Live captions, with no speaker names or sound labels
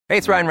Hey,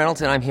 it's Ryan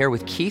Reynolds, and I'm here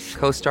with Keith,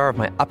 co-star of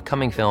my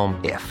upcoming film,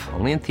 If,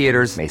 only in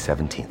theaters May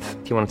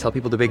 17th. Do you want to tell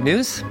people the big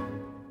news?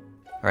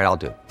 All right, I'll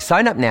do it.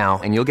 Sign up now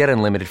and you'll get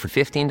unlimited for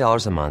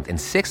 $15 a month and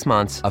 6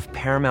 months of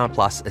Paramount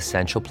Plus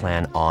Essential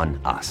Plan on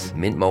us.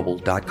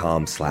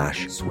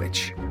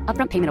 MintMobile.com/switch.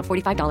 Upfront payment of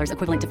 $45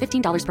 equivalent to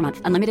 $15 per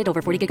month. Unlimited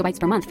over 40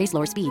 gigabytes per month. Face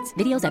lower speeds.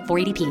 Videos at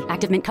 480p.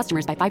 Active Mint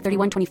customers by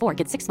 531.24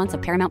 get 6 months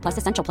of Paramount Plus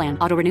Essential Plan.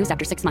 Auto renews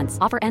after 6 months.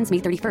 Offer ends May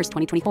 31st,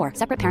 2024.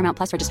 Separate Paramount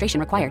Plus registration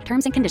required.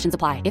 Terms and conditions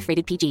apply if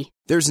rated PG.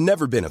 There's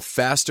never been a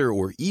faster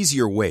or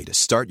easier way to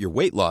start your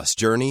weight loss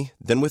journey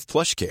than with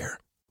PlushCare.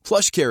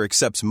 PlushCare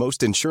accepts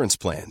most insurance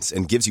plans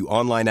and gives you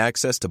online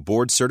access to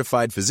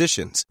board-certified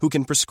physicians who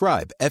can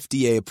prescribe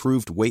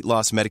FDA-approved weight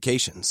loss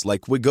medications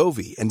like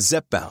Wegovy and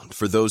Zepbound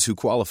for those who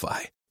qualify.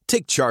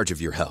 Take charge of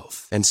your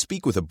health and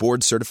speak with a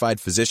board-certified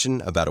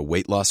physician about a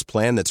weight loss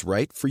plan that's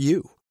right for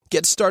you.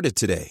 Get started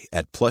today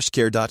at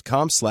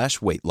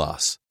plushcare.com/weight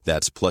loss.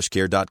 That's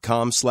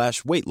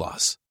plushcare.com/weight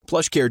loss.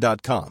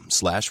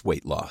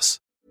 plushcare.com/weight loss.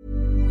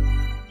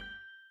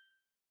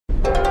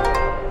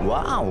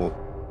 Wow.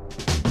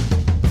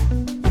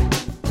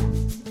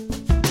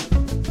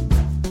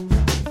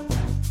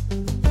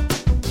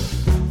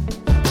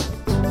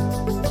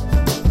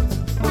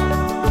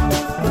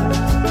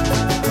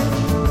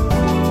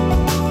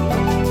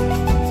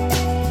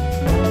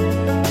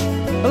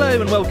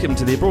 Hello and welcome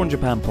to the Abroad in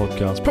Japan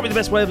podcast. Probably the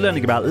best way of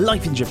learning about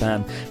life in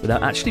Japan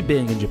without actually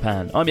being in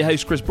Japan. I'm your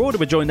host, Chris Broad, and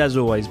we're joined as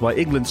always by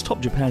England's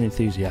top Japan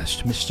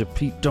enthusiast, Mr.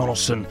 Pete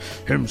Donaldson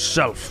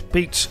himself.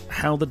 Pete,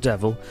 how the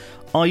devil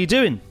are you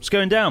doing? What's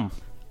going down?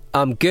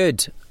 I'm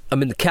good.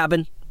 I'm in the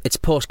cabin. It's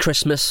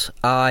post-Christmas.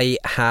 I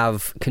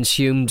have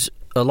consumed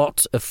a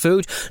lot of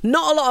food.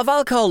 Not a lot of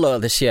alcohol, though,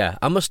 this year,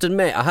 I must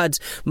admit. I had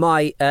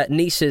my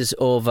nieces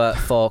over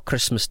for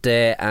Christmas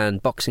Day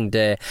and Boxing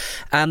Day,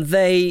 and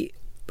they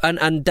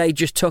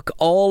just took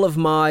all of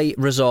my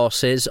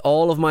resources,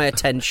 all of my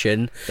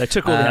attention. They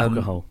took all the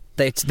alcohol.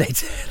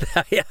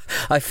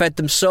 I fed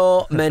them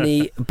so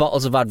many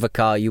bottles of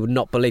Advocaat you would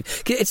not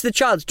believe. It's the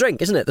child's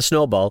drink, isn't it? The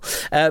Snowball.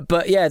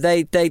 But yeah,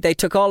 they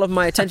took all of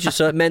my attention,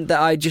 so it meant that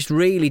I just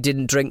really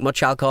didn't drink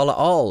much alcohol at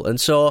all. And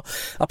so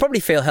I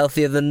probably feel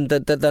healthier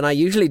than I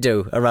usually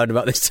do around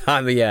about this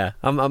time of year.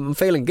 I'm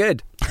feeling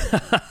good.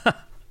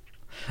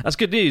 That's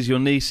good news. Your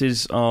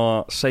nieces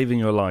are saving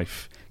your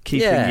life,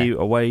 keeping you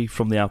away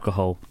from the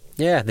alcohol.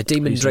 Yeah, the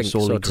demon drink,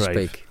 so to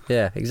speak.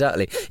 Yeah,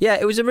 exactly. Yeah,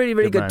 it was a really,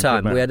 really good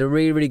time. We had a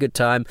really, really good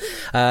time.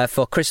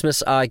 For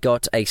Christmas, I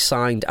got a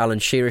signed Alan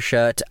Shearer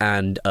shirt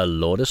and a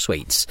load of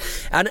sweets.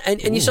 And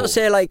you sort of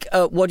say, like,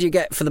 what do you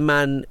get for the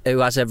man who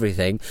has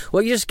everything?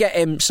 Well, you just get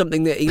him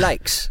something that he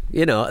likes.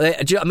 You know,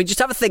 I mean, just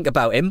have a think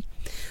about him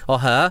or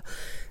her.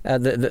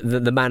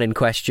 The man in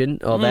question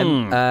or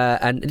them,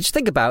 and just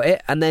think about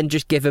it, and then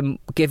just give them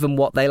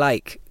what they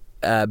like.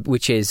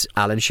 Which is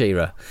Alan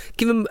Shearer.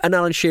 Give him an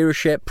Alan Shearer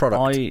shaped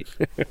product.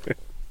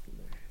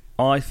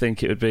 I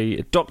think it would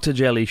be Dr.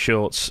 Jelly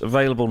shorts,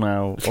 available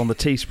now on the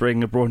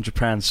Teespring Abroad in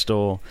Japan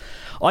store.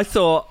 I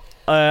thought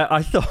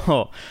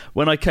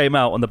when I came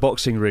out on the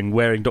boxing ring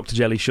wearing Dr.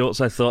 Jelly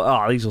shorts, I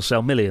thought, these will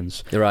sell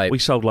millions. Right. We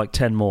sold like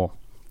 10 more.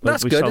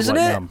 That's good, isn't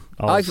it?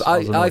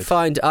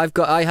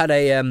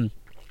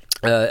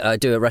 I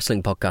do a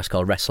wrestling podcast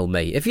called Wrestle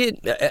Me. If you,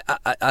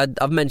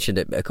 I've mentioned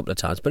it a couple of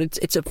times, but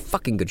it's a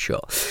fucking good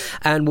show.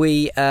 And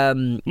we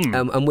and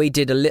we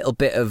did a little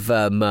bit of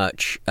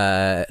merch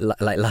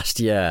like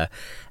last year,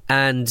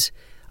 and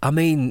I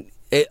mean,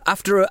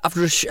 after a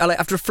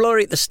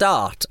flurry at the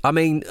start, I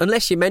mean,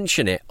 unless you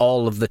mention it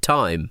all of the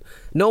time,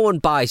 no one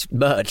buys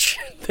merch.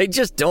 They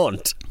just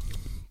don't.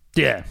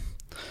 Yeah,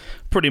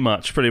 pretty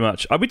much.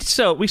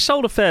 We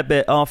sold a fair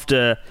bit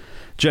after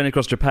Journey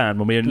Across Japan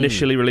when we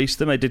initially released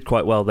them. They did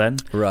quite well then,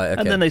 right? Okay.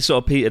 And then they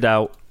sort of petered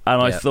out,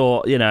 and I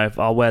thought, if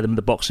I'll wear them in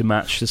the boxing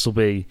match, this will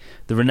be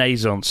the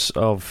renaissance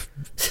of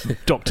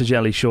Dr.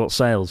 Jelly short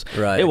sales.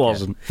 Right, it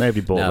wasn't.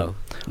 Nobody bought them.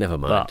 Never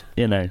mind.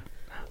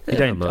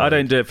 But I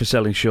don't do it for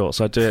selling shorts.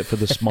 I do it for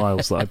the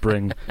smiles that I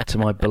bring to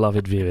my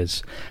beloved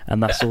viewers,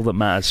 and that's all that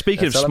matters.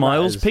 Speaking of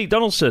smiles, Pete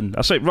Donaldson.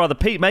 I say rather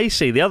Pete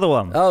Macy, the other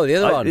one. Oh, the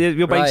other one.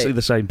 You're basically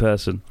the same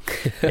person.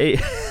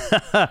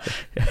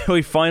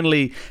 We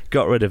finally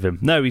got rid of him.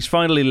 No, he's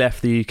finally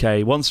left the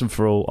UK once and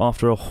for all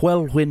after a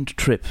whirlwind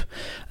trip.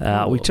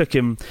 We took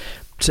him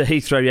to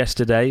Heathrow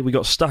yesterday. We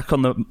got stuck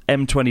on the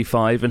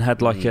M25 and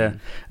had like a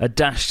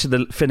dash to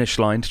the finish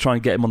line to try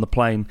and get him on the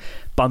plane,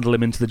 bundle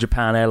him into the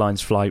Japan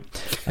Airlines flight.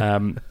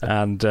 Being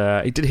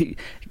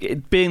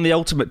the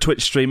ultimate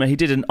Twitch streamer, he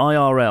did an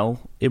IRL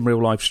in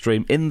real life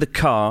stream in the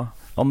car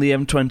on the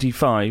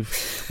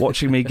M25,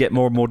 watching me get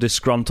more and more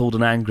disgruntled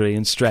and angry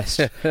and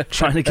stressed,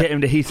 trying to get him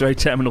to Heathrow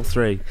Terminal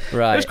 3.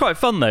 Right. It was quite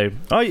fun though.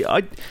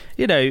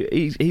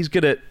 He's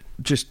good at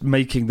just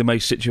making the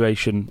most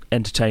situation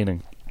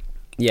entertaining.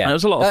 Yeah, and it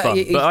was a lot of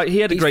fun. But he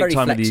had a great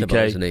time in the UK.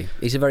 Isn't he?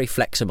 He's a very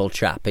flexible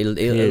chap. He'll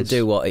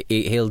do what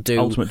he'll do.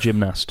 Ultimate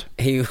gymnast.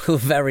 He will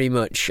very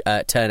much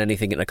turn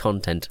anything into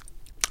content.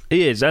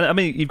 He is. And I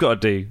mean, you've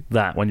got to do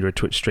that when you're a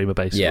Twitch streamer,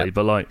 basically. Yeah.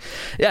 But,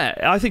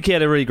 I think he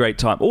had a really great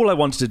time. All I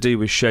wanted to do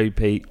was show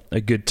Pete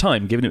a good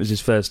time, given it was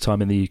his first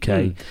time in the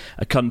UK,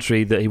 a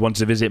country that he wanted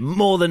to visit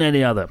more than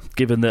any other,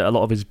 given that a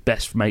lot of his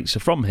best mates are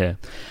from here.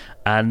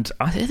 And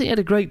I think he had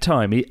a great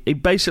time. He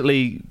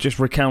basically just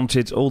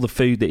recounted all the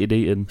food that he'd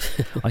eaten.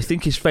 I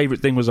think his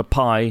favourite thing was a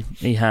pie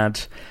he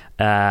had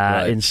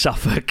in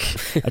Suffolk,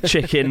 a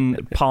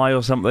chicken pie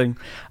or something.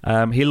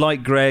 He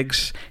liked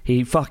Greggs.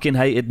 He fucking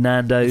hated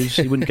Nando's.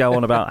 He wouldn't go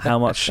on about how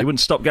much. He wouldn't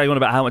stop going on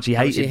about how much he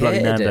hated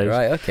bloody Nando's.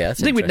 Right? Okay, that's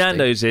the thing with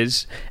Nando's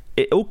is,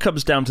 it all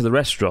comes down to the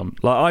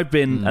restaurant. Like, I've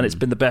been, and it's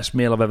been the best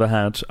meal I've ever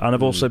had, and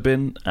I've also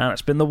been, and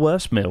it's been the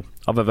worst meal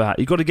I've ever had.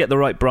 You've got to get the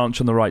right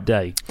branch on the right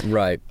day.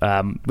 Right.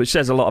 Which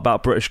says a lot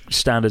about British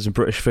standards and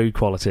British food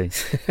quality.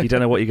 You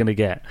don't know what you're going to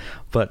get.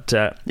 But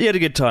he had a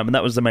good time, and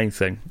that was the main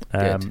thing.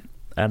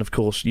 And, of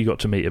course, you got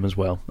to meet him as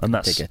well. And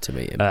that's get to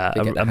meet him.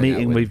 A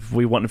meeting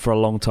we wanted for a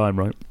long time,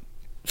 right?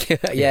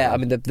 I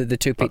mean the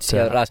two Pete's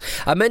together at last.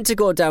 I meant to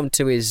go down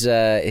to his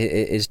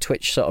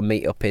Twitch sort of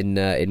meet up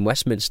in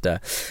Westminster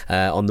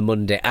on the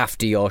Monday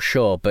after your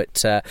show,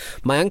 but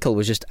my ankle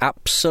was just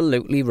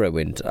absolutely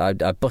ruined. I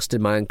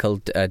busted my ankle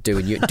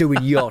doing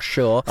your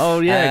show. Oh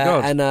yeah,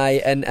 God. And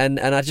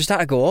I just had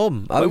to go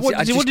home.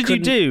 What did you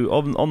do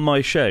on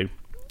my show?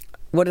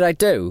 What did I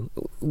do?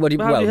 How did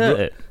you hurt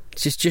it?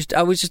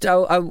 I was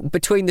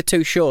between the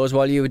two shows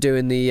while you were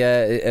doing the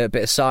a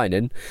bit of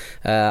signing.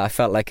 I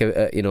felt like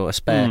a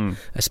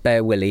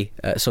spare willy,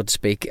 so to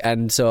speak,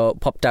 and so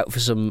popped out for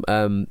some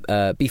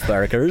beef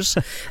burgers,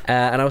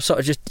 and I was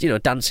sort of just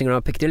dancing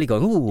around Piccadilly,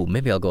 going, "Ooh,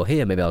 maybe I'll go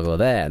here, maybe I'll go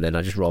there," and then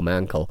I just rolled my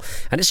ankle,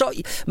 and it's sort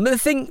of, the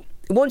thing.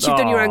 Once you've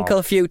done your ankle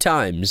a few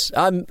times,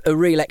 I'm a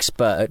real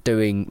expert at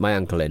doing my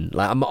ankle in.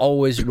 Like, I'm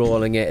always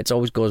rolling it. It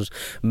always goes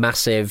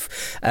massive.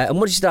 And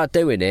once you start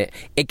doing it,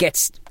 it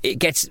gets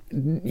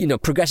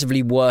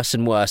progressively worse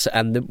and worse.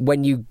 And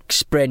when you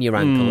sprain your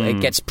ankle,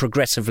 it gets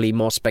progressively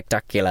more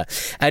spectacular.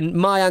 And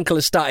my ankle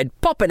has started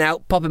popping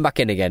out, popping back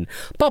in again,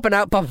 popping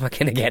out, popping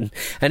back in again.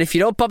 And if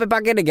you don't pop it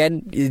back in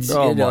again,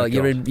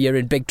 you're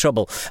in big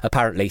trouble,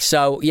 apparently.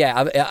 So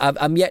yeah,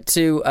 I'm yet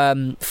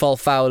to fall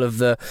foul of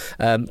the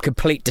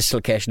complete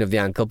dislocation of the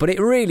ankle, but it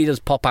really does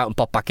pop out and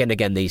pop back in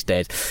again these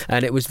days,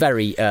 and it was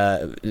very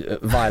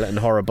violent and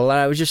horrible, and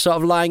I was just sort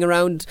of lying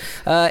around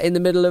in the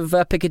middle of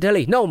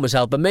Piccadilly. No one was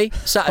helping me.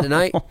 Saturday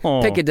night,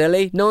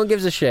 Piccadilly, no one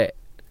gives a shit.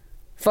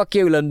 Fuck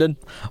you, London.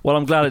 Well,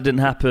 I'm glad it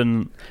didn't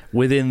happen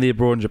within the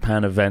Abroad in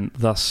Japan event,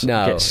 thus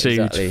get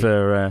sued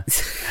for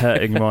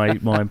hurting my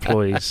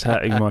employees,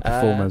 hurting my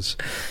performers.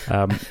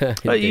 Sorry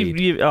to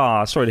hear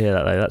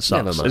that, though. That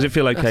sucks. Does it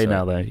feel okay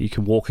now, though? You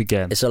can walk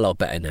again? It's a lot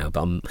better now,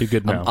 but You're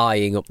good now. I'm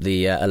eyeing up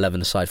the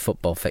 11-a-side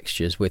football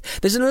fixtures.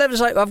 There's an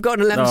 11-a-side... I've got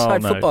an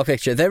 11-a-side football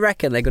fixture. They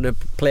reckon they're going to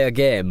play a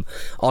game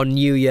on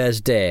New Year's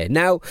Day.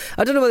 Now,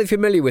 I don't know whether you're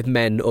familiar with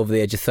men over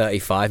the age of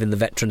 35 in the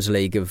Veterans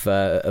League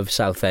of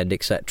Southend,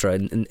 etc.,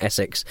 in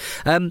Essex.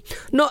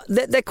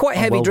 They're quite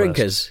heavy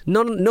drinkers.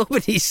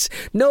 Nobody's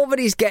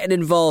getting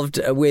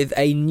involved with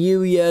a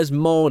New Year's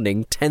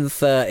morning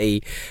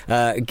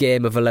 10:30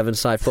 game of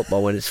 11-side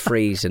football when it's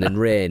freezing and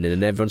raining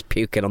and everyone's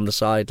puking on the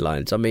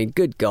sidelines. I mean,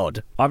 good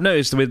God. I've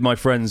noticed with my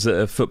friends that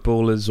are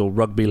footballers or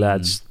rugby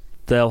lads,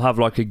 they'll have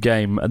like a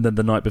game and then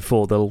the night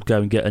before they'll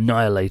go and get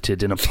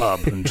annihilated in a pub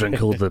and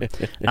drink all the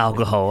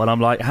alcohol, and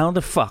I'm like, how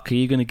the fuck are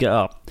you going to get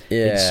up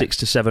in 6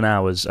 to 7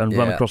 hours and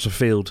run across a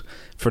field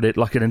for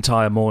like an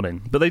entire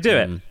morning? But they do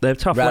it. They're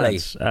tough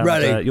lads,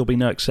 and you'll be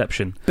no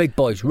exception. Big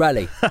boys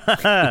rally.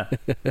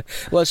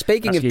 Well,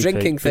 speaking of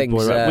drinking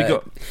things,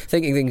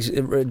 drinking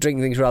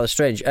things rather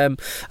strange.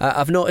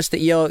 I've noticed that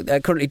you're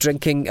currently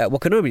drinking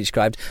what can only be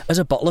described as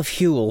a bottle of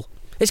Huel.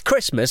 It's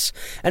Christmas,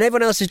 and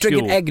everyone else is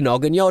drinking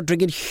eggnog, and you're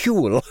drinking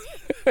Huel.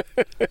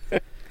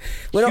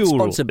 We're not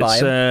sponsored by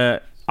him.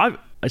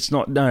 It's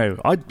not. No,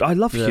 I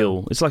love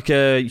Huel. It's like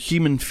a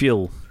human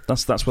fuel.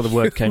 That's where the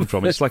word came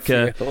from. It's like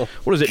a,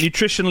 what is it?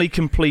 Nutritionally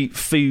complete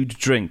food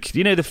drink.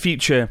 You know, the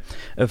future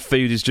of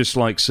food is just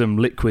like some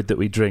liquid that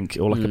we drink,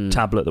 or like a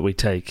tablet that we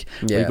take.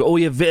 Yeah. You've got all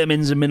your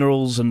vitamins and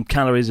minerals and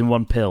calories in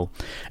one pill.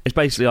 It's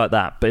basically like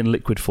that, but in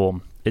liquid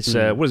form. It's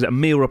what is it? A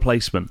meal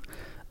replacement.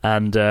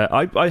 And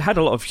I had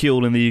a lot of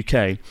Huel in the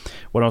UK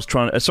when I was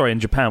in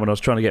Japan when I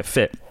was trying to get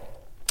fit.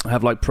 I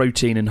have like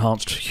protein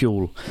enhanced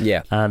Huel.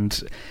 Yeah.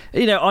 And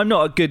I'm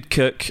not a good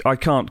cook. I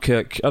can't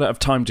cook. I don't have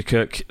time to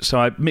cook. So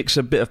I mix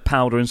a bit of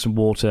powder in some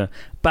water.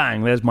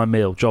 Bang, there's my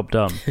meal. Job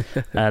done.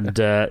 And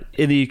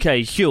in the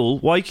UK,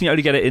 Huel, you can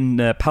only get it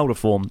in powder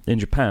form in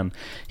Japan.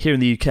 Here in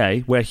the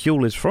UK, where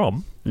Huel is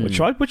from,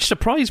 which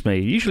surprised me.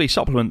 Usually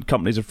supplement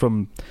companies are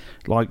from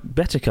like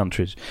better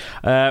countries.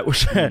 You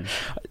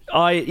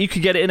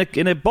could get it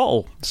in a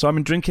bottle. So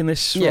I'm drinking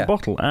this from a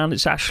bottle, and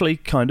it's actually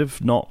kind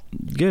of not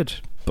good.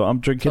 But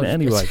I'm drinking it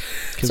anyway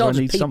because I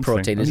need something.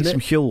 Protein, isn't it? Some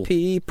Huel.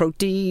 Pea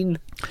protein.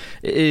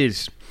 It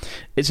is.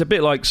 It's a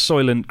bit like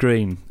Soylent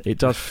Green. It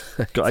does.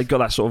 It got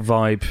that sort of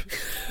vibe.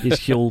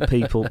 It's Huel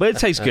people, but it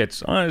tastes good.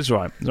 It's all right. It's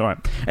all right.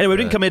 Anyway, we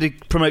didn't come here to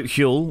promote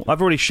Huel.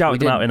 I've already shouted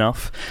them out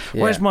enough.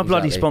 Where's my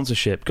bloody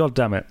sponsorship? God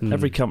damn it!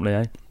 Every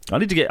company, I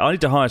need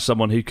to hire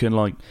someone who can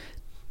like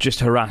just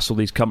harass all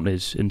these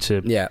companies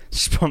into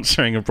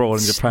sponsoring abroad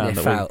in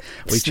Japan.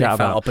 We chat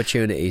about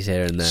opportunities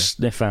here and there.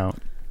 Sniff out.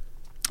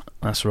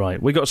 That's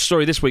right. We got a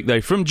story this week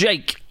though from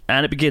Jake.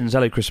 And it begins,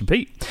 hello Chris and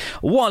Pete.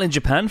 While in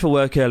Japan for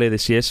work earlier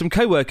this year, some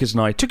co-workers and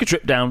I took a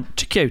trip down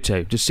to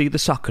Kyoto to see the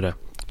sakura.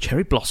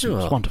 Cherry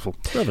blossoms, wonderful.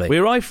 Lovely. We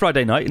arrived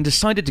Friday night and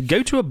decided to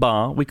go to a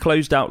bar we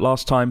closed out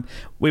last time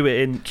we were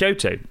in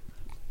Kyoto.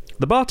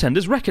 The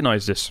bartenders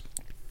recognised us.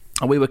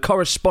 And we were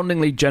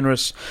correspondingly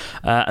generous,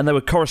 and they were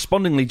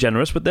correspondingly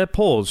generous with their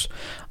paws.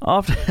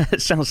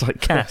 It sounds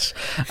like Cass.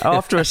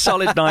 After a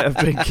solid night of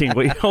drinking,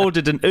 we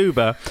ordered an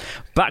Uber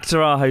back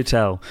to our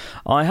hotel.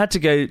 I had to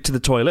go to the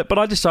toilet, but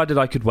I decided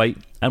I could wait,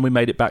 and we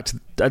made it back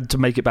to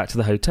make it back to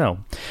the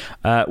hotel.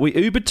 We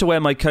Ubered to where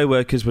my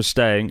co-workers were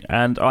staying,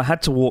 and I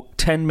had to walk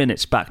 10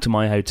 minutes back to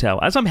my hotel.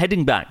 As I'm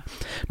heading back,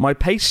 my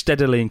pace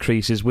steadily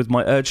increases with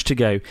my urge to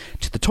go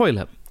to the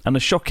toilet. And a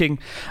shocking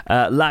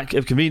lack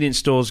of convenience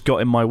stores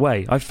got in my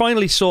way. I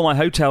finally saw my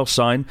hotel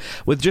sign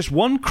with just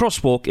one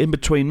crosswalk in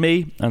between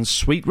me and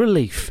sweet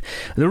relief.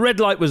 The red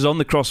light was on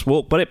the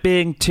crosswalk, but it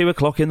being 2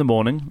 o'clock in the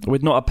morning,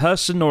 with not a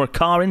person nor a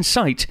car in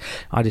sight,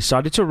 I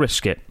decided to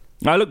risk it.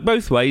 I looked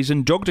both ways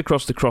and jogged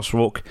across the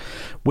crosswalk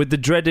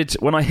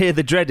when I hear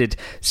the dreaded,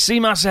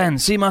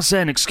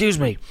 "Simasen, excuse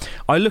me."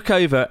 I look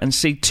over and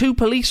see 2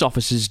 police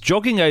officers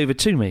jogging over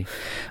to me.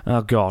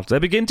 Oh, God. They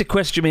begin to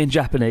question me in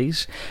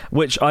Japanese,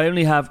 which I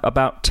only have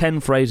about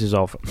 10 phrases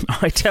of.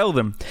 I tell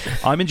them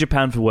I'm in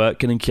Japan for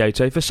work and in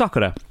Kyoto for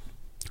sakura.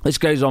 This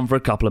goes on for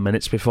a couple of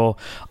minutes before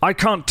I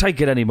can't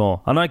take it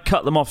anymore, and I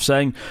cut them off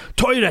saying,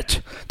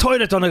 Toilet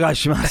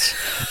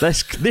onegaishimasu.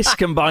 This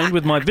combined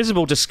with my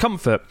visible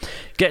discomfort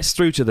gets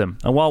through to them,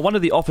 and while one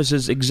of the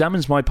officers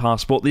examines my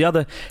passport, the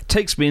other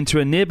takes me into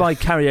a nearby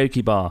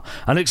karaoke bar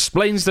and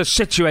explains the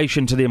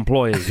situation to the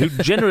employee, who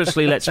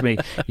generously lets me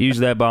use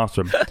their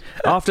bathroom.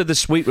 After the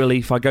sweet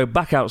relief, I go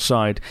back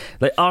outside.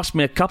 They ask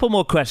me a couple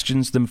more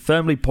questions, then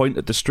firmly point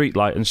at the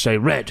streetlight and say,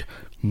 "Red,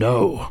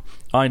 no."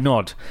 I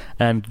nod,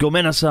 and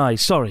 "Gomenasai,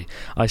 sorry,"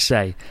 I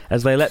say,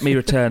 as they let me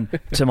return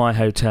to my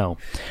hotel.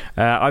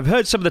 I've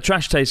heard some of the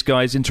Trash Taste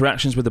guys'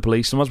 interactions with the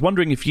police, and I was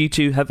wondering if you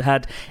two have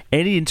had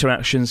any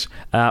interactions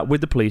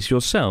with the police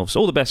yourselves.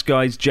 All the best,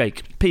 guys.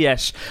 Jake.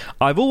 P.S.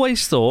 I've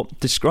always thought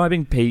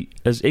describing Pete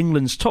as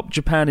England's top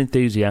Japan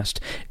enthusiast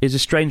is a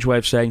strange way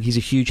of saying he's a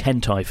huge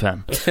hentai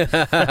fan.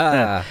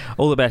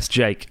 All the best,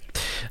 Jake.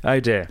 Oh,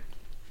 dear.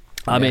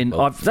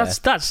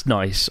 That's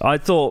nice. I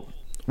thought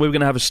we were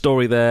going to have a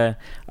story there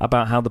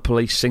about how the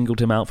police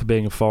singled him out for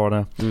being a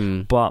foreigner,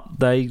 but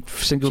they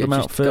singled him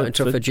out for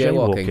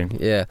jaywalking.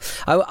 Yeah,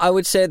 I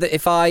would say that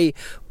if I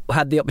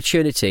had the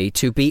opportunity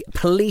to be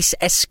police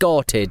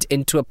escorted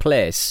into a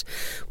place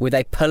with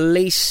a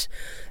police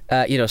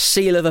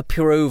seal of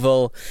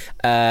approval,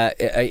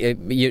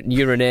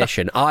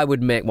 urination, I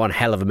would make one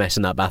hell of a mess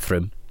in that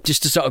bathroom.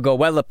 Just to sort of go,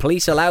 well, the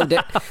police allowed it.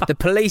 The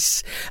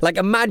police, like,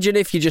 imagine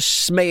if you just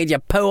smeared your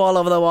poo all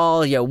over the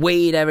wall, your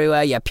weed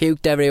everywhere, you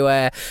puked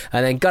everywhere,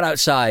 and then got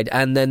outside,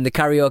 and then the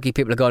karaoke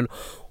people are going,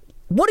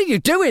 "What are you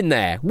doing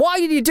there? Why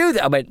did you do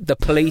that?" I went, "The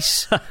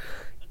police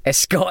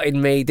escorted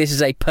me. This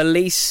is a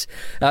police.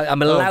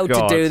 I'm allowed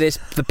to do this.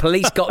 The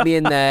police got me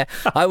in there.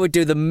 I would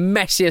do the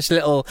messiest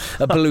little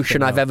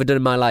ablution I've ever done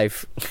in my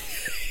life."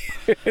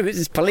 This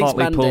is police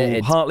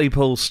mandated.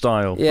 Hartlepool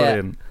style. Yeah.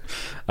 Brilliant.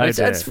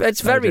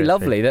 It's very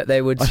lovely that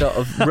they would sort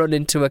of run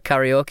into a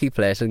karaoke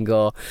place and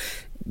go,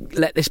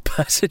 "Let this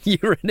person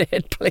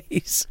urinate,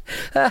 please."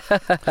 I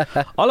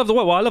love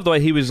the way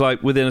he was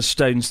like within a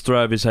stone's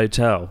throw of his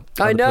hotel.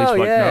 I know,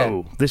 yeah.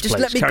 No, this just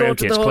place, let me go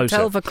to the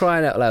hotel for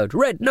crying out loud.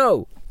 Red,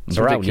 no. It's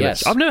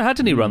ridiculous. Yes. I've never had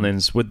any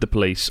run-ins with the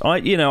police.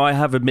 I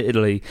have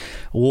admittedly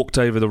walked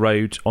over the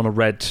road on a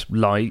red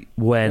light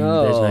when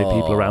there's no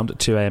people around at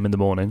 2 a.m. in the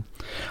morning.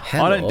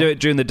 Hello. I don't do it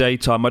during the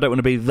daytime. I don't want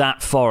to be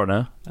that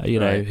foreigner,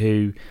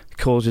 who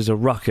causes a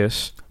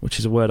ruckus, which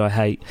is a word I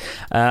hate.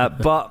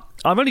 But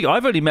I've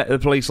only met the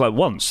police like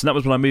once, and that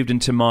was when I moved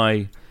into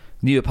my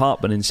new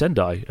apartment in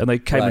Sendai, and they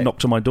came and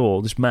knocked on my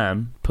door. This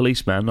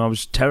policeman, and I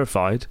was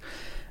terrified.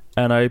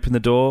 And I opened the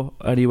door,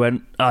 and he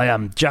went, "I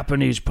am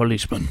Japanese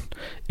policeman,"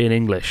 in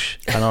English.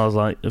 And I was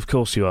like, "Of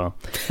course you are."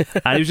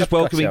 And he was just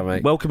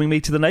welcoming me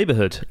to the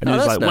neighbourhood. And he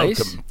was like, nice.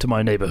 "Welcome to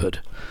my neighbourhood."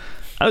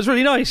 That was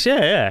really nice,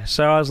 yeah.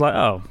 So I was like,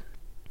 oh,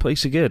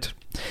 police are good.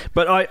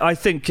 But I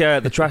think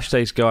the Trash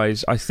Taste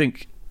guys, I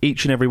think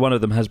each and every one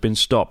of them has been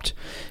stopped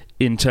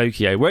in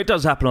Tokyo, where it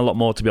does happen a lot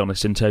more, to be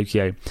honest, in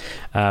Tokyo.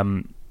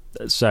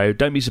 So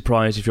don't be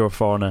surprised if you're a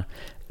foreigner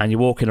and you're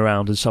walking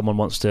around and someone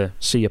wants to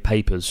see your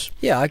papers.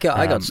 Yeah, I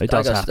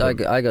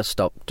got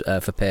stopped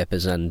for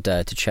papers and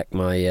to check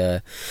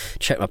my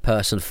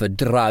person for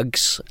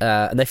drugs,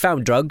 and they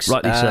found drugs.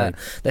 Rightly so.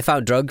 They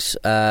found drugs,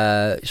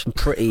 some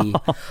pretty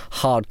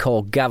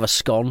hardcore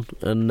Gaviscon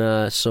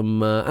and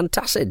some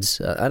antacids,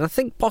 and I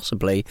think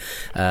possibly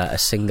a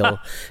single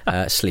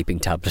sleeping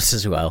tablet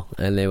as well.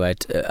 And they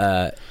went,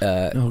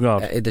 "Oh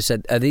God!" They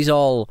said, "Are these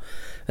all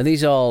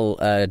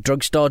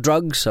drugstore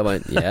drugs?" I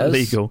went, "Yes."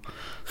 Illegal.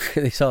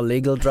 They saw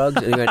legal drugs.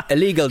 And he went,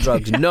 illegal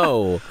drugs,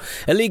 no.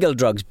 Illegal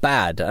drugs,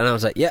 bad. And I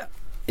was like, yeah,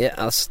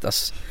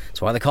 that's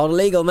why they're called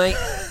illegal, mate.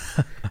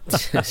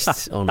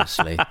 Just,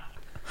 honestly.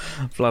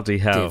 Bloody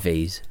hell.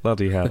 Divvies.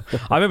 Bloody hell.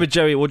 I remember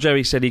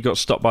Joey said he got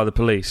stopped by the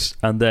police,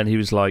 and then he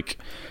was like,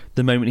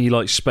 the moment he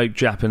like spoke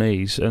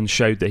Japanese and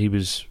showed that he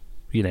was,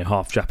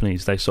 half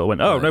Japanese, they sort of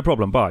went, oh, no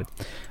problem, bye,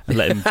 and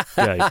let him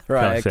go.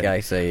 Right,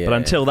 okay, so yeah. But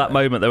until that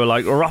moment, they were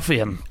like,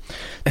 ruffian,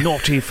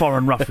 naughty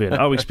foreign ruffian.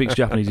 Oh, he speaks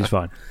Japanese, he's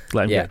fine.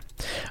 Let him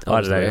go.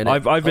 I don't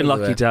know. I've been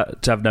lucky to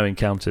have no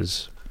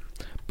encounters,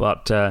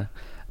 but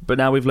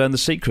now we've learned the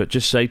secret.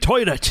 Just say,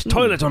 toilet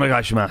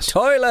onegaishimasu.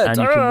 Toilet! And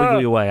you can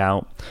wiggle your way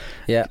out.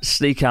 Yeah.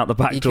 Sneak out the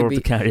back door of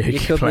the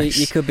karaoke place.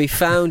 You could be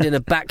found in a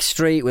back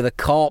street with a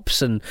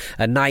corpse and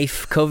a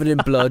knife covered in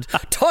blood.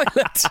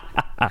 Toilet!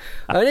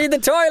 I need the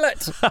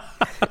toilet!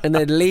 And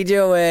they'd lead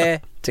you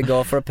away to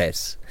go for a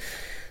piss.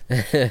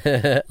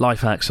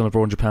 Life hacks on a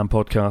Abroad in Japan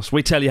podcast.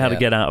 We tell you how to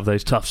get out of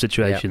those tough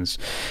situations.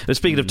 But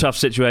speaking of tough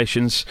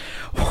situations,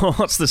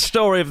 what's the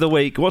story of the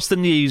week? What's the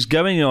news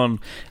going on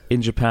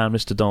in Japan,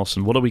 Mr.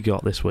 Dawson? What do we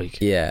got this week?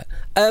 Yeah.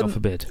 God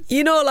forbid.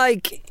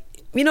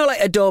 Like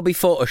Adobe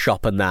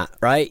Photoshop and that,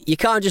 right? You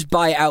can't just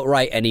buy it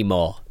outright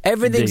anymore.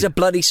 Everything's a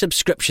bloody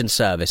subscription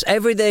service.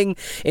 Everything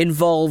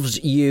involves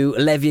you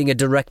levying a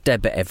direct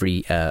debit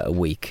every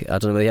week. I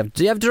don't know.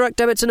 Do you have direct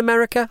debits in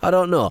America? I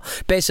don't know.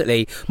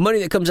 Basically, money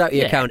that comes out of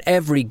your account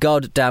every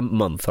goddamn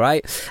month,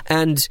 right?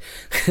 And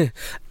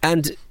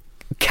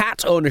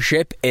cat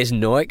ownership is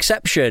no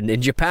exception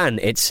in Japan,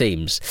 it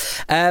seems.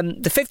 The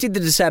 15th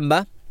of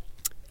December...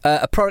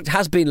 a product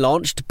has been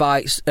launched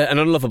by an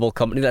unlovable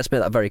company, let's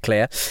make that very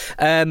clear.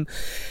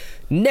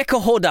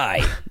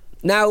 Nekohodai.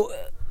 Now,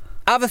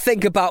 have a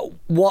think about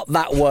what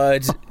that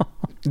word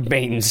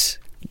means.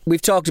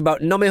 We've talked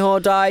about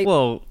Nomihodai.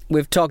 Well,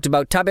 we've talked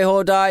about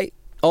Tabehodai.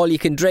 All you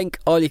can drink,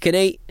 all you can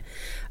eat.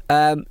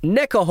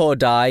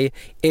 Nekohodai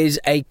is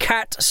a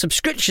cat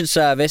subscription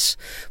service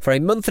for a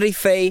monthly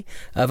fee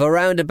of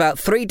around about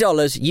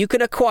 $3. You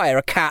can acquire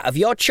a cat of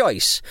your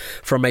choice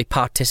from a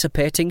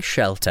participating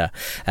shelter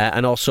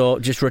and also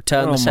just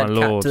return the said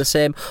cat to the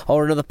same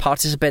or another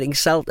participating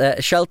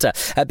shelter.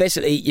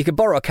 Basically, you can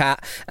borrow a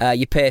cat,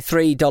 you pay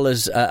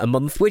 $3 a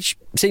month, which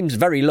seems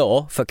very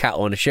low for cat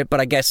ownership, but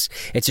I guess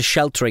it's a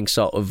sheltering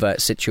sort of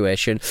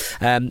situation.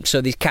 So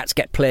these cats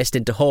get placed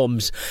into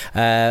homes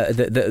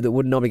that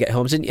wouldn't normally get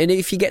homes. And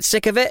if you get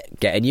sick of it,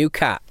 get a new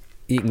cat.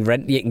 You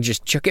can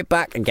just chuck it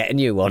back and get a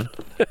new one.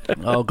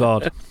 Oh,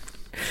 God.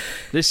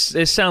 This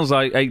sounds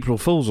like April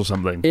Fool's or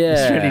something. Yeah.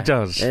 This really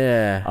does.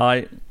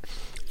 Yeah.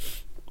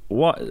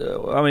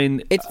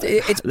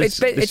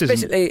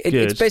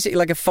 It's basically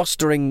like a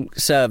fostering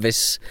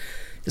service,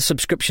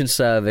 subscription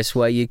service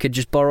where you could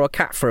just borrow a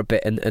cat for a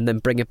bit and then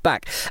bring it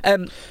back.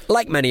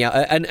 Like many,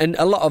 and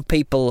a lot of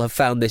people have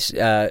found this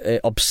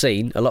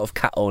obscene. A lot of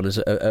cat owners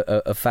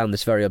have found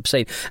this very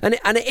obscene, and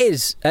it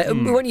is.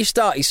 When you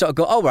start, you sort of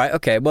go, "Oh, right,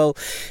 okay, well,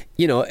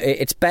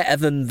 it's better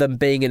than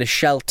being in a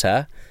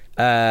shelter."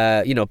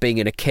 Being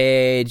in a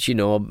cage,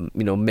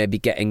 maybe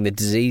getting the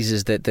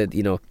diseases that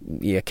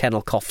your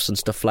kennel coughs and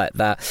stuff like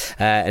that,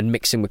 and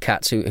mixing with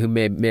cats who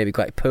may be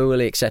quite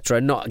poorly, etc.,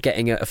 and not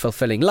getting a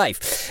fulfilling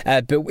life.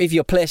 But if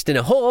you're placed in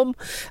a home,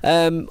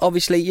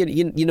 obviously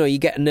you're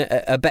getting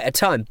a better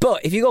time.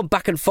 But if you go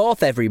back and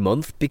forth every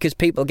month because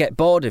people get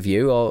bored of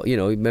you, or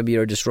maybe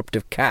you're a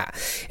disruptive cat,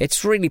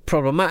 it's really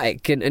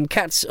problematic. And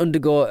cats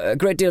undergo a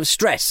great deal of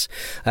stress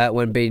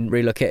when being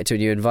relocated to a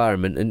new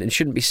environment, and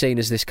shouldn't be seen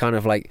as this kind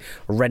of like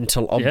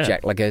rental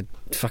object like a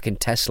fucking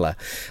Tesla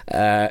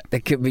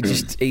that could be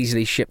just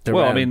easily shipped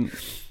around.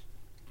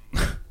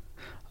 Well,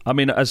 I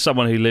mean, as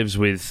someone who lives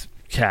with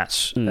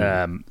cats,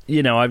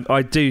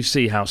 I do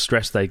see how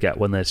stressed they get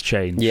when there's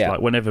change. Yeah.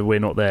 Like whenever we're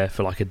not there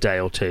for like a day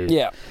or two,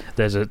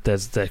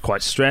 they're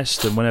quite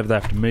stressed, and whenever they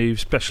have to move,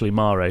 especially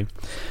Maro,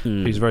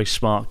 who's a very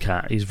smart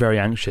cat, he's very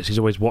anxious. He's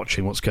always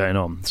watching what's going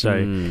on.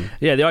 So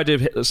the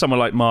idea of someone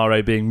like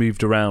Maro being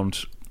moved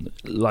around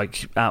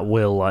like at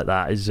will like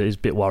that is a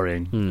bit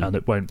worrying, and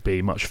it won't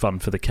be much fun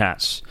for the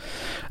cats.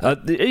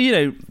 I'm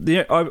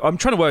trying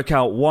to work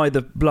out why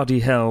the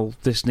bloody hell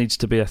this needs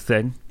to be a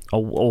thing,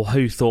 or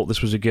who thought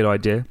this was a good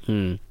idea.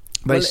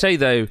 They say,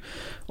 though,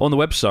 on the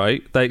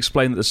website, they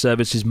explain that the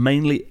service is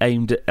mainly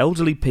aimed at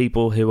elderly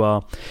people who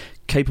are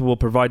capable of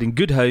providing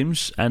good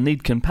homes and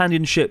need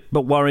companionship,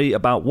 but worry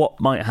about what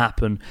might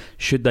happen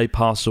should they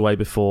pass away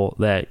before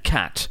their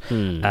cat.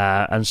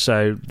 And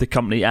so the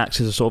company acts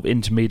as a sort of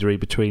intermediary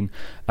between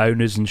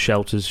owners and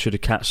shelters should a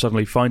cat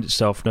suddenly find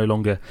itself no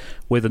longer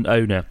with an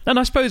owner. And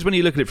I suppose when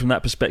you look at it from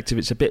that perspective,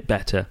 it's a bit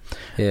better.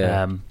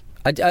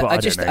 I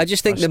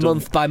just think the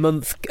month by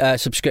month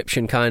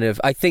subscription kind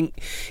of. I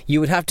think you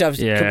would have to have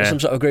some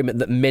sort of agreement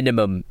that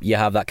minimum you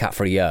have that cat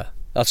for a year.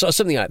 Or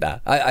something like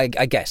that. I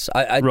guess.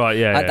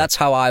 That's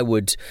how I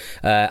would.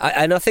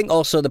 And I think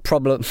also the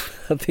problem.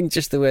 I think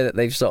just the way that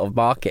they've sort of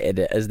marketed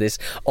it as this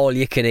all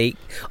you can eat,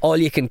 all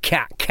you can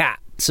cat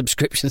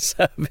subscription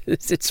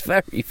service. It's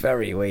very,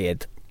 very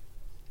weird.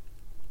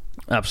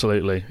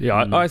 Absolutely.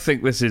 Yeah, I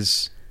think this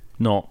is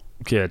not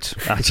good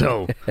at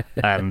all,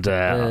 and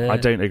I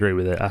don't agree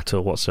with it at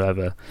all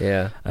whatsoever.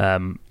 Yeah.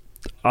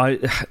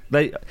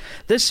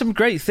 There's some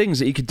great things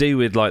that you could do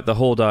with like the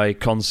Hordai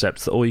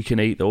concept, the all you can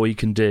eat, the all you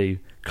can do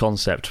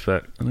concept,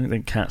 but I don't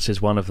think cats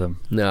is one of them.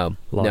 No.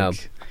 Can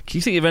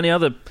you think of any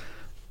other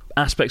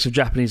aspects of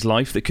Japanese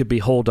life that could be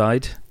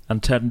Hordai'd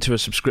and turned into a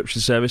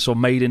subscription service or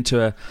made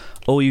into a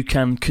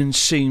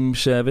all-you-can-consume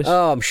service?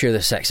 Oh, I'm sure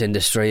the sex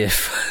industry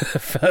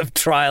have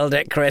trialled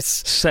it,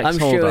 Chris. I'm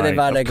Hordai. Sure they've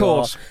had a go. Of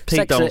course,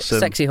 Pete Donaldson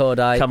sexy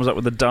Hordai comes up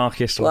with the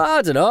darkest one. Well,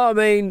 I don't know. I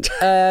mean,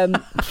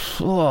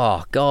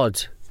 oh,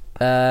 God.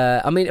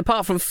 I mean,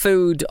 apart from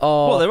food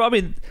or... Well,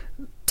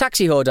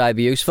 taxi Hordai would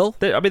be useful.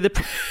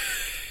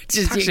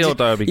 Taxi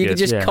Hordai would be good. You can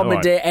just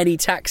commandate any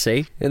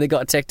taxi and they got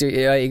to take to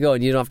where you go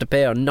and you don't have to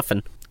pay or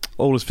nothing.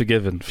 All is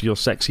forgiven for your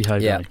sexy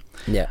Hordai.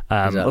 Yeah,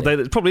 exactly. Although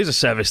there probably is a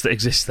service that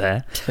exists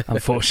there,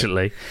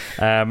 unfortunately.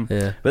 But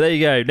there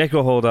you go,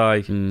 Neko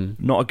Hordai,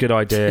 not a good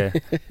idea.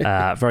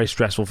 Very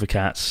stressful for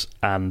cats.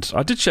 And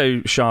I did show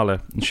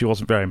Charla, and she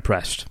wasn't very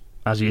impressed,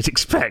 as you'd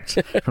expect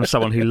from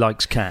someone who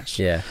likes cats.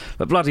 Yeah.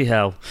 But bloody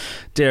hell,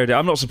 dear,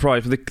 I'm not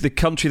surprised. The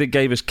country that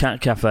gave us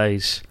cat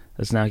cafes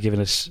has now given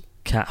us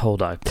cat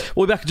Hordai.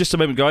 We'll be back in just a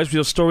moment, guys, with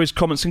your stories,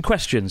 comments, and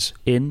questions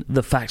in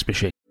the Fax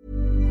Machine.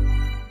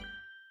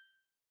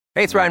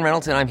 Hey, it's Ryan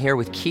Reynolds, and I'm here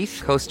with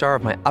Keith, co-star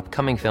of my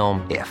upcoming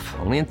film, If,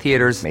 only in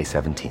theaters May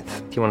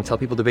 17th. Do you want to tell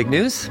people the big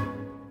news?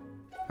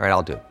 All right,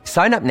 I'll do it.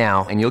 Sign up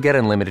now and you'll get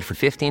unlimited for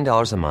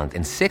 $15 a month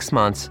and 6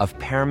 months of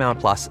Paramount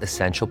Plus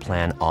Essential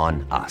Plan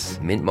on us.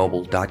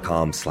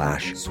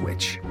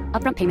 MintMobile.com/switch.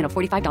 Upfront payment of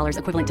 $45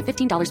 equivalent to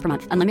 $15 per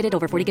month. Unlimited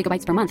over 40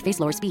 gigabytes per month.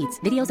 Face lower speeds.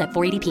 Videos at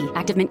 480p.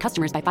 Active Mint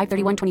customers by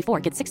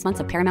 531.24 get 6 months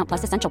of Paramount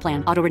Plus Essential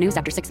Plan. Auto renews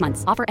after 6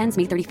 months. Offer ends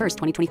May 31st,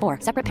 2024.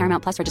 Separate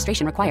Paramount Plus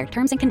registration required.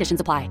 Terms and conditions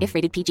apply if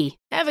rated PG.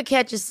 Ever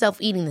catch yourself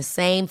eating the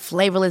same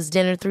flavorless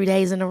dinner 3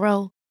 days in a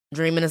row?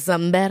 Dreaming of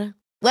something better?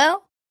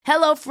 Well,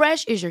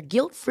 HelloFresh is your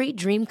guilt-free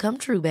dream come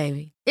true,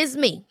 baby. It's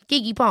me,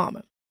 Keke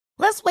Palmer.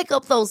 Let's wake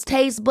up those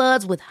taste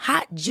buds with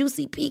hot,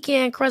 juicy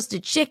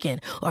pecan-crusted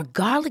chicken or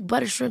garlic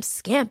butter shrimp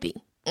scampi.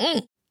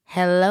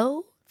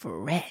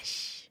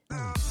 HelloFresh.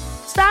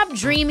 Stop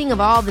dreaming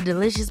of all the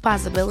delicious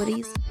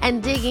possibilities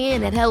and dig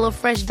in at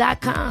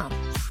HelloFresh.com.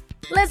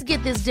 Let's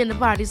get this dinner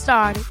party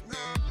started.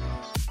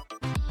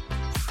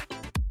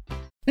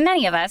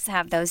 Many of us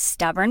have those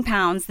stubborn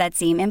pounds that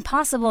seem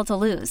impossible to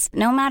lose,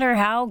 no matter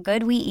how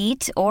good we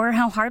eat or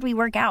how hard we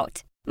work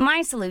out.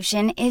 My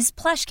solution is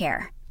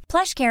PlushCare.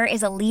 PlushCare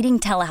is a leading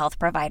telehealth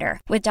provider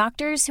with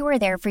doctors who are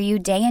there for you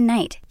day and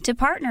night to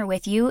partner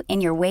with you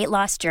in your weight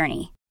loss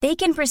journey. They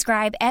can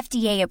prescribe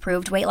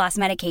FDA-approved weight loss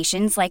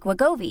medications like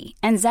Wegovy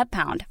and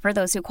Zepbound for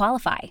those who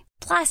qualify.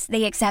 Plus,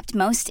 they accept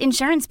most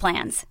insurance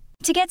plans.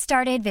 To get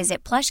started,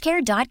 visit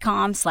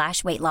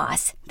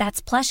plushcare.com/weightloss.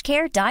 That's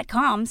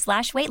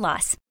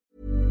plushcare.com/weightloss.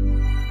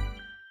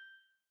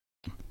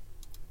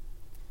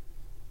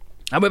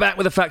 And we're back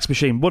with the Fax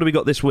Machine. What do we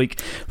got this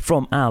week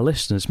from our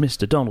listeners,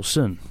 Mr.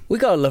 Donaldson? We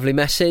got a lovely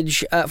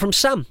message from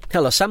Sam.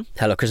 Hello, Sam.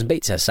 Hello, Chris and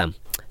Pete, says Sam.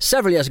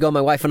 Several years ago,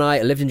 my wife and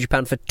I lived in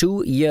Japan for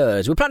 2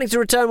 years. We're planning to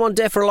return one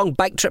day for a long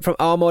bike trip from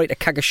Aomori to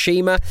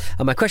Kagoshima.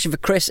 And my question for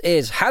Chris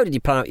is, how did you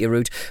plan out your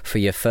route for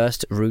your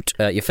first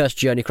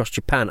journey across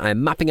Japan? I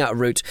am mapping out a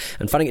route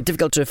and finding it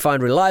difficult to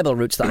find reliable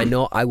routes that I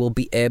know I will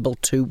be able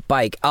to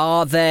bike.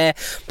 Are there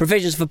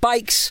provisions for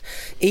bikes,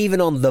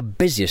 even on the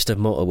busiest of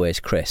motorways,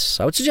 Chris?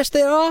 I would suggest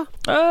there are.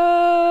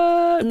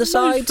 On the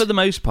side? For the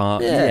most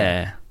part,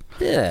 yeah.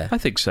 I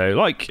think so.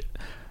 Like,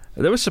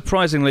 there were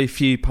surprisingly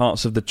few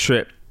parts of the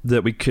trip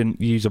that we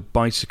couldn't use a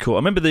bicycle. I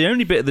remember the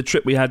only bit of the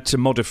trip we had to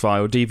modify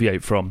or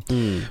deviate from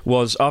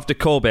was after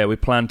Kobe, we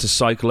planned to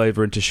cycle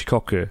over into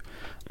Shikoku,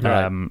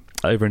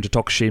 over into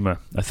Tokushima,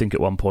 I think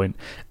at one point.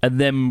 And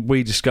then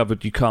we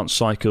discovered you can't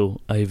cycle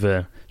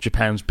over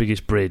Japan's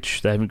biggest bridge.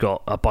 They haven't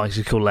got a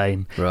bicycle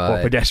lane or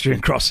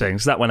pedestrian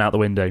crossings. That went out the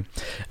window.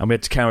 And we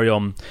had to carry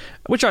on,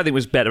 which I think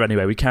was better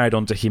anyway. We carried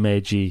on to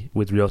Himeji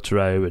with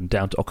Ryotaro and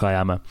down to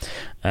Okayama.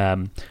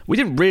 We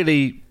didn't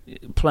really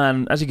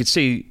plan, as you could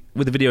see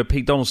with the video of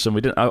Pete Donaldson,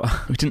 we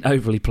didn't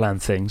overly plan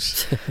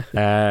things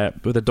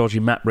with a dodgy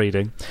map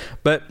reading.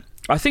 But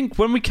I think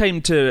when we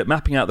came to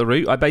mapping out the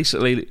route, I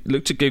basically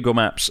looked at Google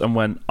Maps and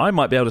went, I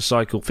might be able to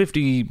cycle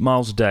 50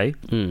 miles a day.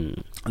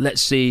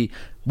 Let's see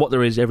what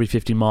there is every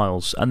 50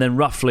 miles, and then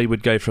roughly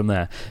would go from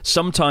there.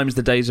 Sometimes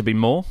the days would be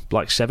more,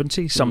 like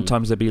 70.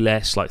 Sometimes there'd be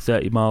less, like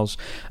 30 miles.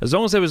 As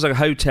long as there was a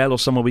hotel or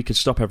somewhere we could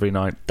stop every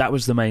night, that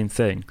was the main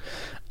thing.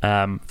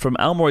 From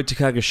Aomori to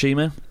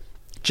Kagoshima,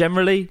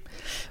 generally,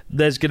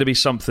 there's going to be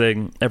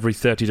something every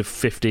 30 to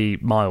 50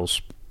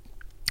 miles.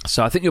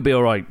 So I think you'll be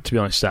all right, to be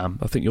honest, Sam.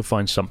 I think you'll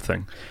find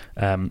something.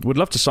 Would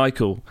love to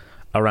cycle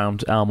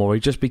around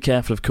Aomori. Just be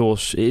careful, of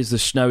course. It is the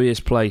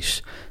snowiest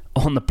place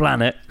on the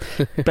planet.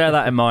 Bear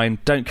that in mind.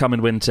 Don't come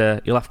in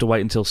winter. You'll have to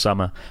wait until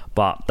summer.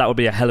 But that would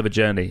be a hell of a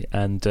journey.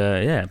 And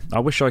I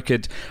wish I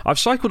could. I've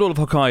cycled all of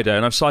Hokkaido,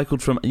 and I've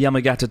cycled from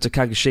Yamagata to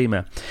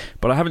Kagoshima,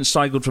 but I haven't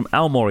cycled from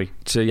Aomori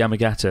to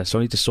Yamagata, so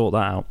I need to sort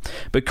that out.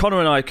 But Connor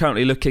and I are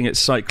currently looking at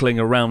cycling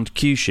around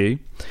Kyushu.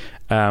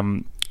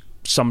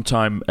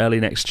 sometime early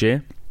next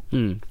year.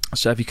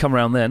 So if you come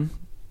around then,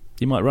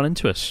 you might run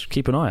into us.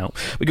 Keep an eye out.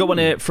 We got one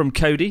here from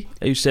Cody,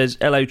 who says,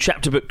 "Hello,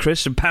 Chapter Book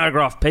Chris and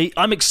Paragraph Pete.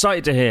 I'm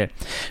excited to hear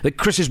that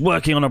Chris is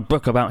working on a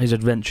book about his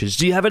adventures.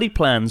 Do you have any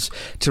plans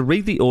to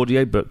read the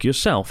audiobook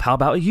yourself? How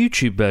about a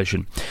YouTube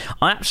version?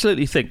 I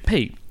absolutely think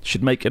Pete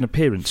should make an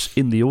appearance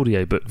in the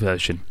audiobook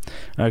version."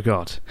 Oh,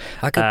 God.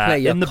 I could play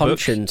your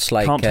conscience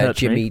like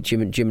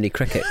Jiminy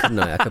Cricket, couldn't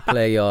I? I could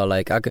play your,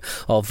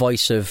 or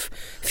voice of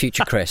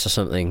Future Chris or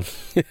something.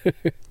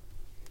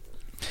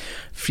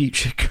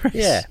 Future Chris.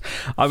 Yeah.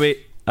 I mean,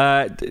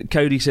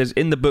 Cody says,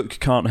 "In the book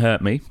Can't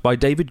Hurt Me" by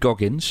David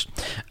Goggins.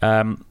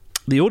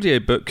 The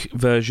audiobook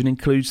version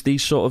includes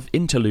these sort of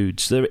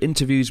interludes. There are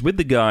interviews with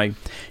the guy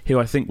who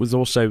I think was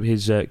also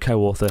his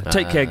co-author.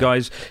 Take care,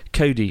 guys.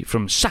 Cody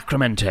from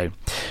Sacramento.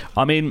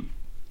 I mean,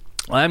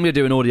 I am going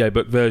to do an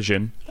audiobook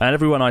version, and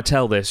everyone I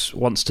tell this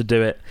wants to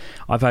do it.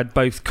 I've had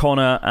both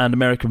Connor and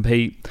American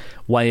Pete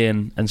weigh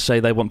in and say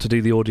they want to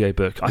do the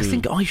audiobook. I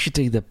think I should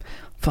do the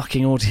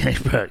fucking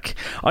audiobook.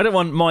 I don't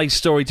want my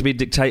story to be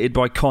dictated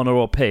by Connor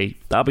or Pete.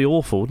 That'd be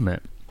awful, wouldn't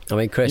it? I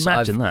mean, Chris,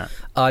 imagine that.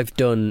 I've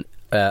done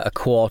a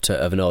quarter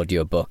of an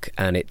audiobook,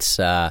 and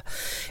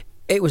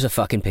it was a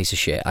fucking piece of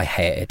shit. I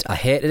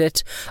hated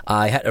it.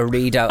 I had to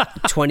read out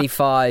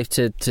 25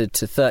 to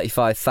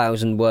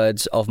 35,000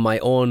 words of my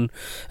own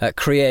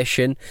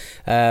creation,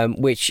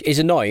 which is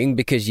annoying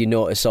because you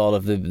notice all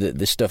of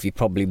the stuff you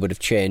probably would have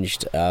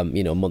changed,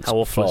 months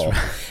before.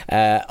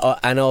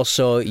 And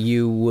also,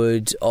 you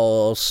would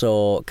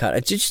also kind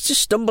of just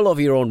stumble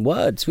over your own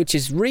words, which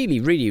is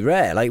really, really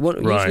rare. Like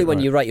usually when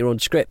you write your own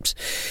scripts,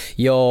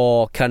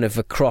 you're kind of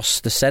across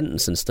the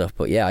sentence and stuff.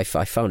 But yeah, I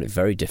found it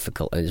very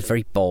difficult, and it's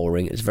very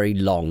boring. It's very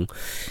long,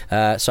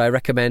 so I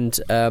recommend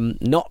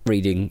not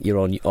reading your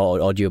own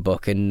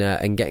audiobook and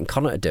getting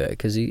Connor to do it,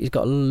 because he's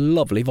got a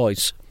lovely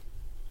voice.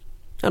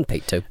 And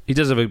Pete too. He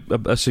does have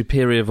a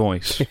superior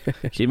voice.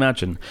 Can you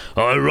imagine?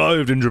 "I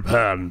arrived in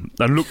Japan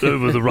and looked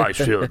over the rice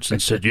fields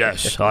and said,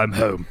 'Yes, I'm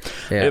home.'"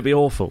 Yeah. It'd be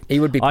awful. He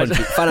would be punchy.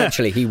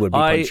 Financially, he would be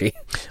punchy.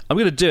 I'm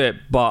going to do it,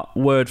 but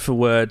word for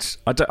word.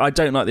 I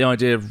don't like the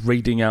idea of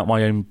reading out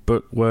my own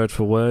book word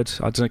for word.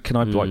 I don't. Can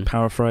I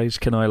paraphrase?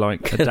 Can I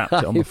adapt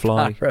it on the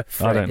fly?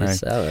 I don't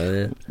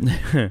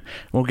know.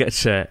 We'll get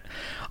to it.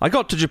 I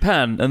got to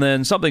Japan, and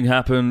then something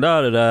happened,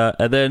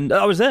 and then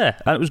I was there,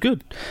 and it was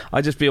good.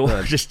 I just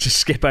just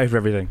skip over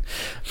everything.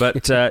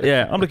 But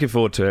yeah, I'm looking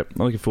forward to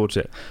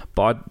it.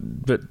 But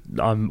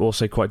I'm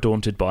also quite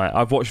daunted by it.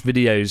 I've watched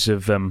videos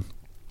of.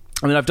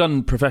 I've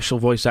done professional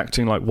voice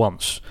acting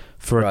once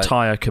for a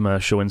tyre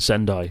commercial in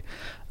Sendai,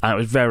 and it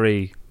was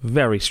very,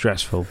 very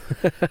stressful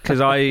because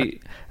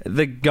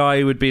the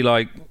guy would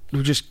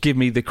just give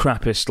me the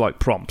crappiest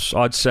prompts.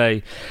 I'd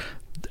say,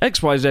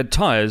 "XYZ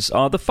tyres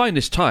are the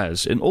finest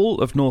tyres in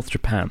all of North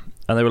Japan."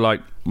 And they were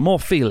like, "More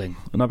feeling."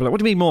 And I'd be like, "What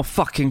do you mean more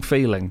fucking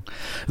feeling?"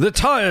 "The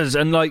tyres!"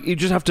 And you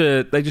just have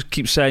to, they just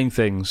keep saying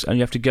things, and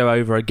you have to go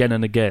over again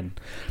and again.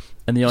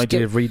 And the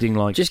idea of reading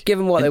just give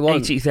them what they want.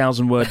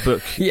 80,000 word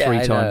book yeah,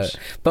 3 times.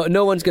 But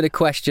no one's going to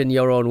question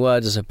your own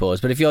words, I suppose.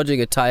 But if you're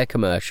doing a tyre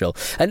commercial,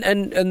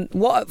 and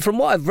from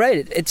what I've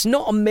read, it's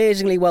not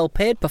amazingly well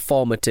paid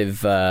performative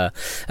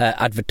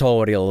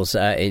advertorials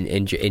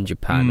in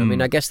Japan. I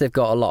mean, I guess they've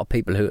got a lot of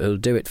people who'll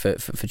do it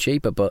for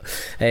cheaper, but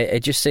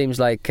it just seems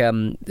like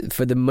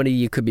for the money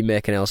you could be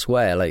making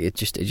elsewhere, it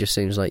just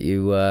seems like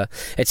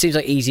it seems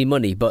like easy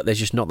money, but there's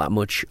just not that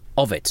much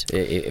of it,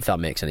 if that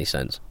makes any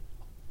sense.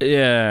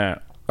 Yeah,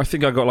 I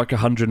think I got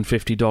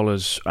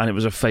 $150, and it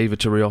was a favour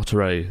to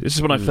Ryotaro. This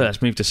is when I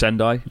first moved to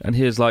Sendai, and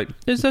he was like,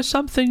 "Is there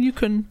something you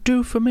can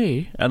do for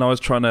me?" And I was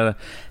trying to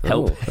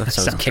help. That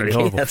sounds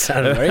kinky. That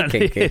sounds very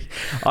kinky.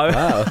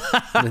 Wow.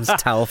 His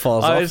towel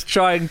falls off. I was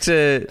trying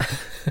to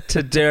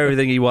do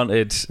everything he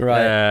wanted.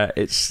 Right.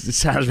 It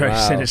sounds very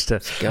sinister.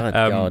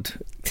 God.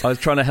 I was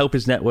trying to help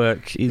his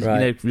network.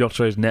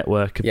 Ryotaro's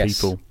network of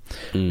people.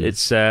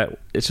 It's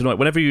annoying.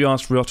 Whenever you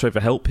ask Ryotaro for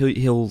help,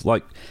 he'll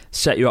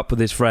set you up with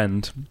his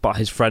friend, but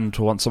his friend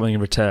will want something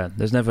in return.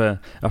 There's never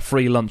a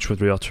free lunch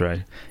with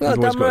Ryotaro. Well, You've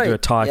always got to do a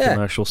tyre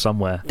commercial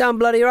somewhere. Damn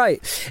bloody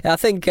right. I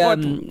think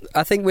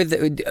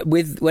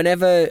with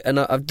whenever, and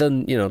I've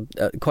done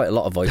quite a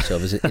lot of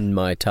voiceovers in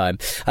my time.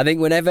 I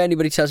think whenever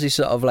anybody tells you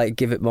sort of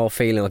give it more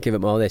feeling or give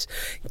it more this,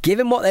 give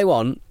them what they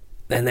want,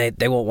 then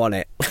they won't want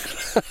it.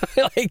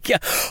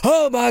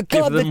 Oh my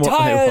God,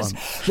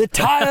 the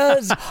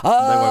tyres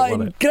are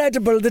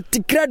incredible. The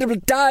incredible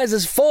tyres,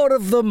 there's 4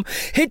 of them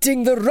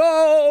hitting the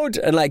road.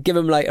 And give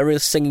them a real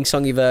singing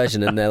songy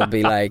version, and they'll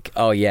be like,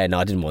 "Oh yeah, no,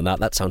 I didn't want that.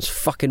 That sounds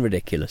fucking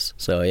ridiculous."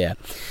 So yeah.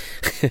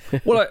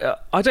 Well,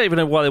 I don't even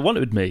know why they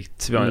wanted it with me,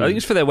 to be honest. I think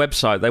it's for their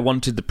website. They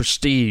wanted the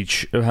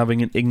prestige of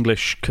having an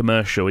English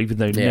commercial, even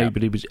though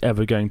nobody was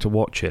ever going to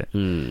watch it.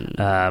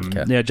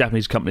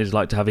 Japanese companies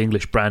like to have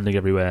English branding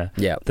everywhere.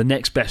 Yeah. The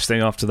next best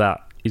thing after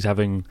that is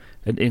having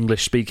an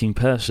English-speaking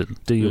person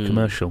do your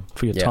commercial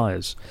for your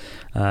tyres.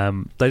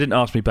 They didn't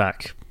ask me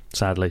back,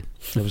 sadly.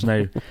 There was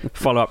no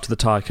follow-up to the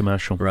Thai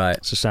commercial. Right.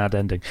 It's a sad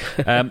ending.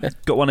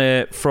 Got one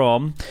here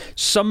from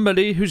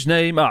somebody whose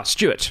name...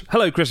 Stuart.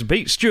 Hello, Chris and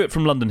Pete. Stuart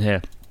from London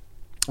here.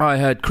 I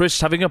heard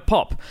Chris having a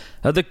pop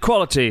at the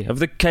quality of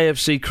the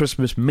KFC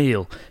Christmas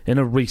meal in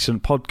a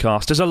recent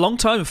podcast. As a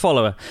long-time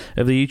follower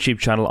of the YouTube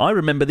channel, I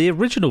remember the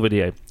original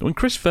video when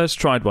Chris first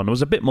tried one and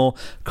was a bit more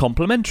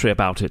complimentary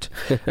about it.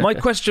 My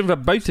question for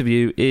both of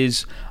you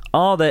is,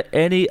 are there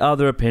any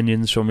other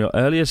opinions from your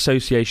early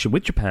association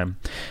with Japan,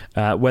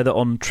 whether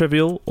on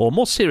trivial or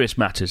more serious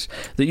matters,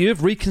 that you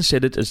have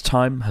reconsidered as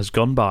time has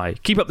gone by?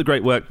 Keep up the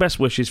great work. Best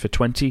wishes for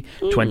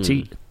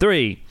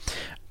 2023.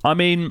 I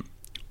mean...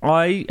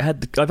 I've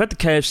had the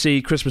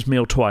KFC Christmas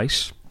meal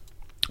twice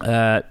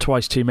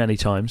too many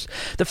times.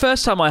 The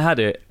first time I had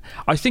it,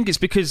 I think it's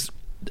because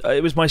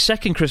it was my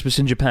second Christmas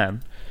in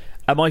Japan,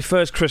 and my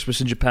first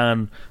Christmas in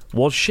Japan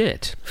was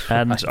shit,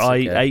 and I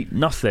ate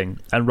nothing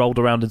and rolled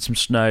around in some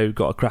snow,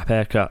 got a crap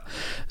haircut.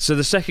 So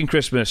the second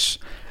Christmas,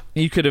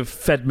 you could have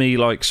fed me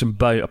like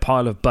a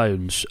pile of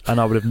bones, and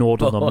I would have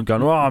gnawed on them and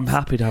gone, I'm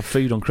happy to have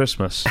food on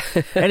Christmas.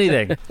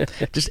 Anything,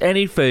 just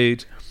any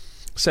food.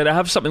 So to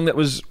have something that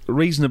was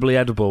reasonably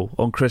edible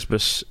on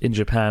Christmas in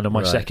Japan on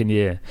my second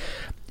year,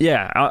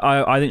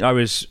 I think I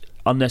was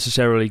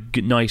unnecessarily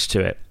nice to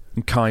it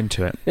and kind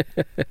to it.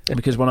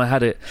 Because when I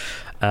had it,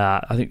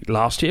 I think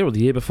last year or the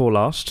year before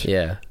last,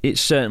 it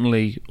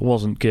certainly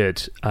wasn't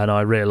good, and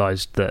I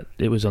realised that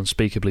it was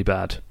unspeakably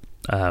bad.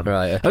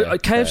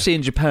 KFC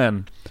in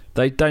Japan,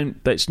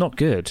 it's not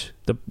good.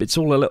 It's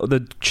all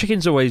the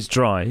chicken's always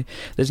dry.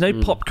 There's no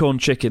popcorn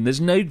chicken.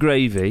 There's no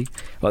gravy.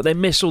 Like, they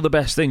miss all the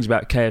best things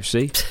about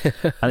KFC.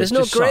 And there's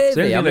no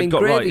gravy. The only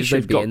thing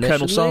they've got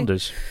Colonel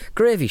Sanders.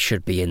 Gravy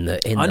should be in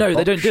the. I know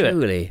they don't do it.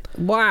 Surely.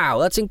 Wow,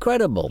 that's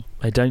incredible.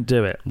 They don't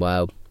do it.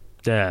 Wow.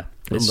 Yeah,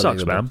 it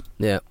sucks, man.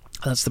 Yeah,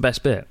 that's the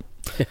best bit.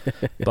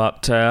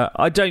 But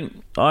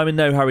I'm in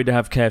no hurry to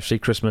have KFC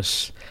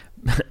Christmas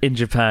in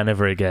Japan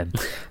ever again.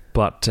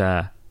 But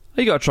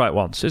you got to try it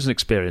once. It's an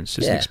experience.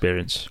 It's an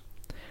experience.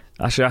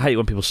 Actually, I hate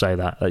when people say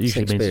that. That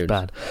usually means it's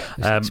bad.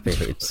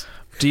 Experience.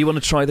 Do you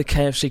want to try the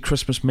KFC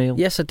Christmas meal?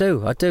 Yes, I do.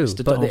 But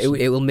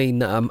it will mean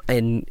that I'm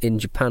in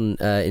Japan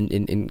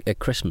in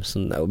Christmas,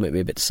 and that will make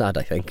me a bit sad,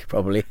 I think,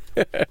 probably.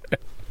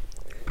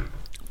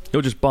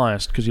 You're just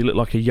biased because you look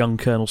like a young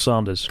Colonel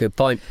Sanders. Good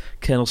point.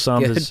 Colonel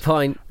Sanders. Good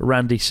point.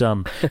 Randy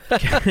Son.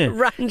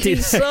 Randy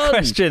Son.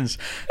 Questions.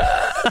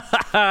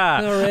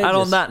 And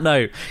on that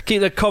note,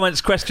 keep the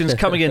comments, questions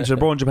coming into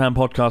Abroad in Japan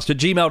podcast at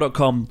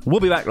gmail.com. We'll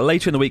be back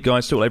later in the week,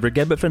 guys, to all over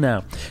again. But for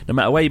now, no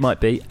matter where you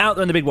might be, out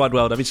there in the big wide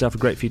world, have yourself a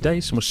great few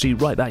days, and we'll see you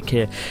right back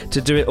here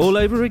to do it all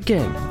over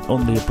again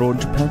on the Abroad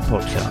in Japan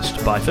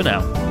podcast. Bye for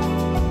now.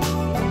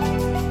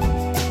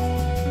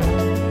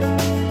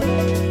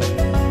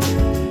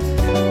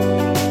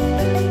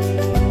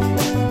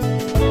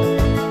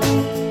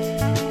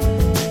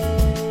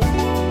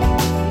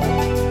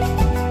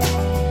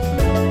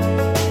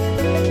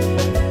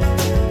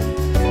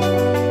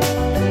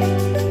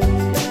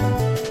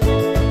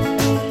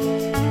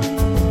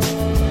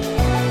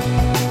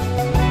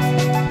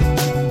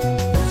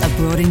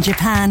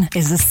 Japan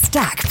is a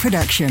Stack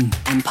production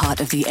and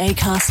part of the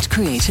Acast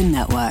Creator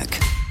Network.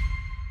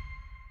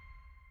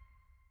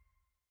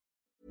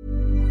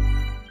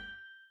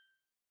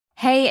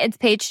 Hey, it's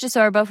Paige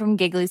DeSorbo from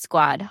Giggly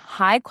Squad.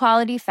 High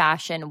quality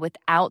fashion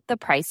without the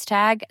price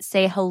tag.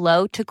 Say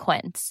hello to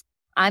Quince.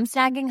 I'm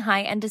snagging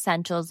high-end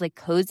essentials like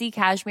cozy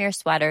cashmere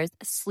sweaters,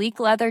 sleek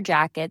leather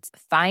jackets,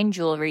 fine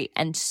jewelry,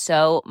 and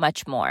so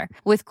much more.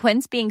 With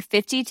Quince being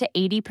 50 to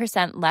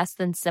 80% less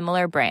than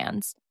similar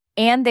brands.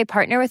 And they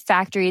partner with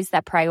factories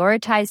that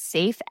prioritize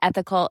safe,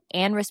 ethical,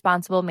 and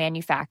responsible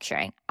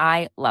manufacturing.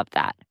 I love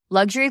that.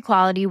 Luxury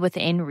quality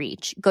within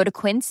reach. Go to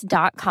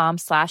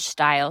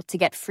quince.com/style to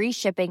get free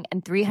shipping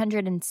and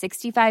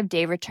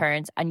 365-day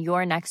returns on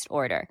your next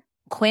order.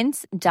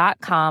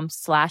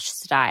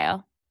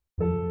 Quince.com/style.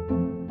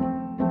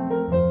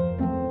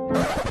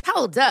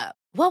 Hold up.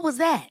 What was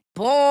that?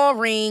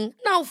 Boring.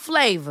 No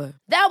flavor.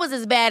 That was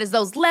as bad as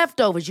those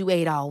leftovers you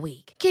ate all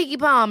week. Keke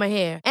Palmer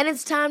here, and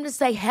it's time to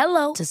say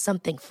hello to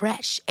something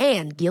fresh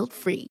and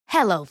guilt-free.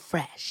 Hello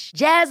Fresh.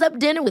 Jazz up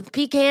dinner with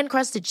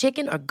pecan-crusted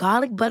chicken or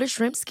garlic butter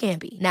shrimp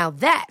scampi. Now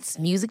that's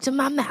music to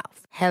my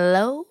mouth.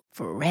 Hello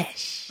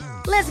Fresh.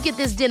 Let's get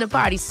this dinner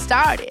party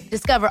started.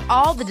 Discover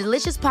all the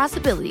delicious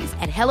possibilities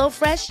at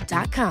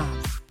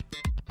HelloFresh.com.